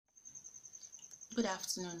Good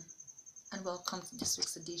afternoon, and welcome to this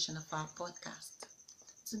week's edition of our podcast.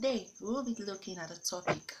 Today, we will be looking at a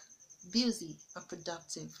topic: busy or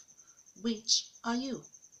productive? Which are you?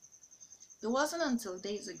 It wasn't until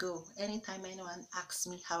days ago, anytime anyone asks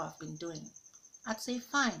me how I've been doing, I'd say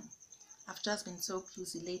fine. I've just been so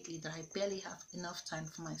busy lately that I barely have enough time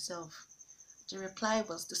for myself. The reply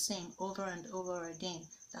was the same over and over again,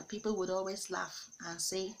 that people would always laugh and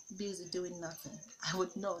say, busy doing nothing. I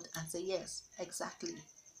would nod and say, yes, exactly.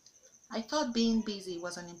 I thought being busy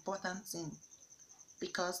was an important thing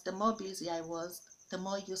because the more busy I was, the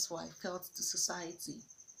more useful I felt to society.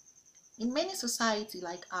 In many societies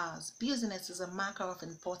like ours, busyness is a marker of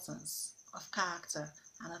importance, of character,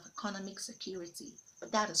 and of economic security,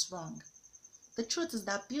 but that is wrong. The truth is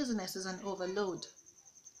that busyness is an overload.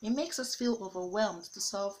 It makes us feel overwhelmed to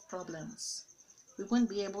solve problems. We won't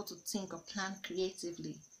be able to think or plan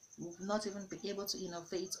creatively. We will not even be able to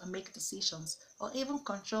innovate or make decisions or even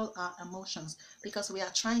control our emotions because we are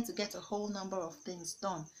trying to get a whole number of things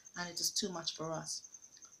done and it is too much for us.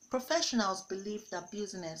 Professionals believe that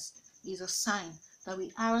busyness is a sign that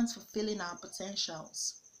we aren't fulfilling our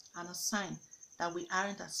potentials and a sign that we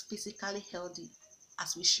aren't as physically healthy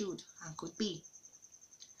as we should and could be.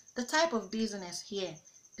 The type of busyness here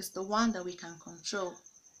is the one that we can control,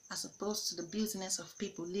 as opposed to the busyness of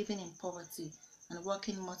people living in poverty and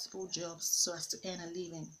working multiple jobs so as to earn a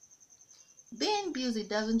living. Being busy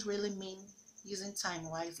doesn't really mean using time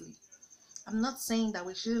wisely. I'm not saying that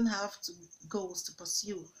we shouldn't have goals to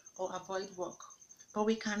pursue or avoid work, but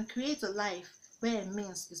we can create a life where a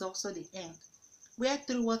means is also the end, where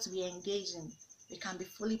through what we engage in, we can be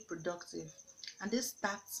fully productive. And this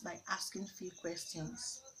starts by asking few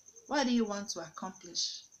questions. What do you want to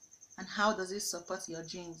accomplish? And how does it support your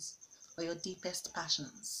dreams or your deepest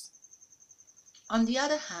passions? On the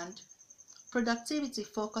other hand, productivity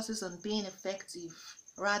focuses on being effective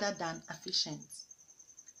rather than efficient.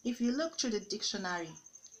 If you look through the dictionary,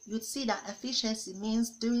 you'd see that efficiency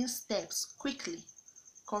means doing steps quickly,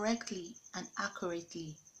 correctly, and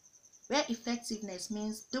accurately, where effectiveness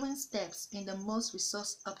means doing steps in the most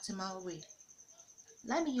resource optimal way.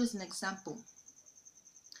 Let me use an example.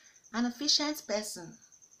 An efficient person,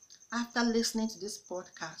 after listening to this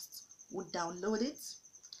podcast, would download it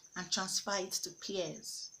and transfer it to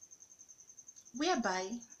peers, whereby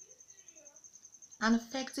an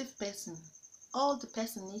effective person, all the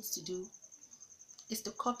person needs to do is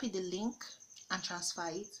to copy the link and transfer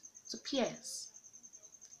it to peers.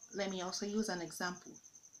 Let me also use an example.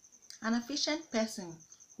 An efficient person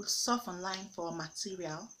will surf online for a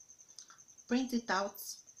material, print it out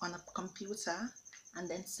on a computer, and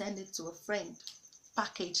then send it to a friend,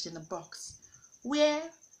 packaged in a box, where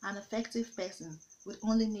an effective person would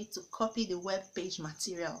only need to copy the web page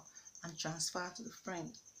material and transfer to the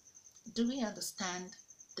friend. Do we understand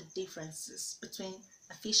the differences between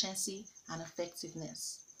efficiency and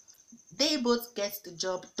effectiveness? They both get the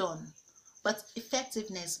job done, but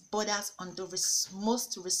effectiveness borders on the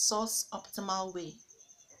most resource optimal way.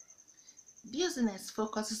 Business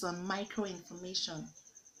focuses on micro information,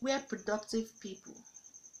 where productive people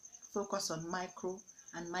focus on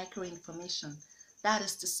micro information. That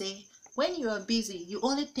is to say, when you are busy, you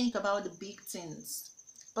only think about the big things.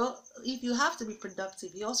 But if you have to be productive,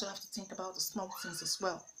 you also have to think about the small things as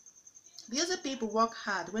well. Busy people work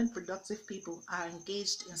hard when productive people are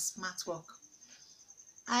engaged in smart work.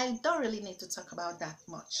 I don't really need to talk about that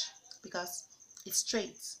much because it's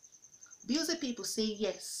straight. Busy people say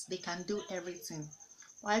yes, they can do everything,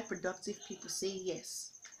 while productive people say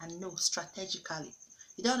yes and no strategically.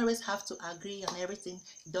 You don't always have to agree on everything,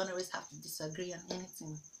 you don't always have to disagree on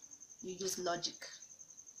anything. You use logic.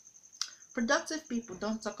 Productive people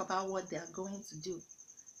don't talk about what they are going to do.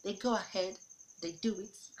 They go ahead, they do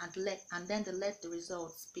it, and then they let the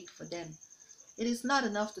results speak for them. It is not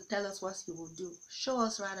enough to tell us what you will do. Show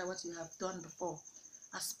us rather what you have done before,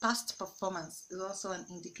 as past performance is also an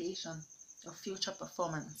indication of future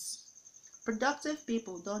performance. Productive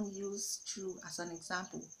people don't use true as an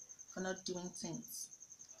example for not doing things.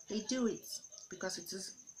 They do it because it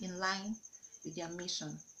is in line with their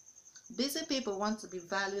mission. Busy people want to be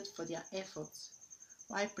valued for their efforts,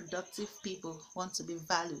 while productive people want to be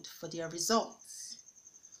valued for their results.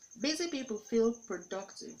 Busy people feel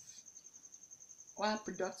productive, while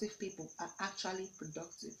productive people are actually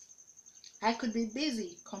productive. I could be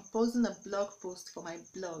busy composing a blog post for my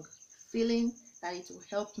blog, feeling that it will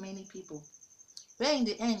help many people, where in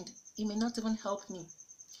the end, it may not even help me.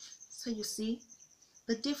 So you see,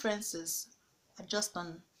 the differences are just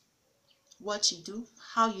on what you do,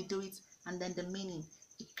 how you do it, and then the meaning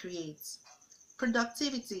it creates.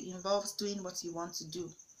 Productivity involves doing what you want to do.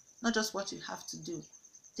 not just what you have to do.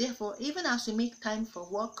 Therefore, even as we make time for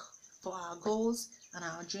work, for our goals and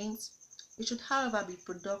our dreams, it should, however, be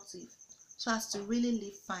productive so as to really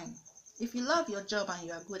live fine. If you love your job and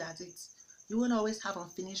you are good at it, you won't always have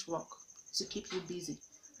unfinished work to keep you busy,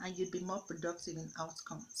 and you'd be more productive in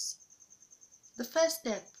outcomes. The first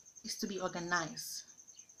step is to be organized.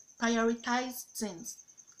 Prioritize things.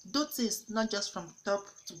 Do things not just from top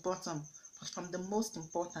to bottom, but from the most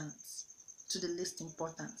important to the least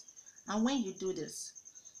important. And when you do this,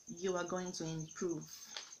 you are going to improve.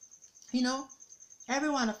 You know, every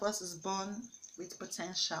one of us is born with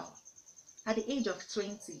potential. At the age of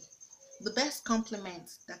 20, the best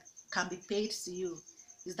compliment that can be paid to you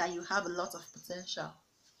is that you have a lot of potential.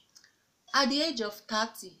 At the age of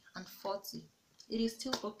 30 and 40, it is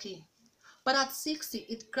still okay. But at 60,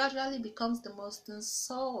 it gradually becomes the most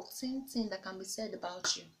insulting thing that can be said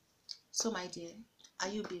about you. So, my dear, are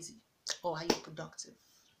you busy or are you productive?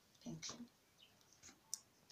 Thank you.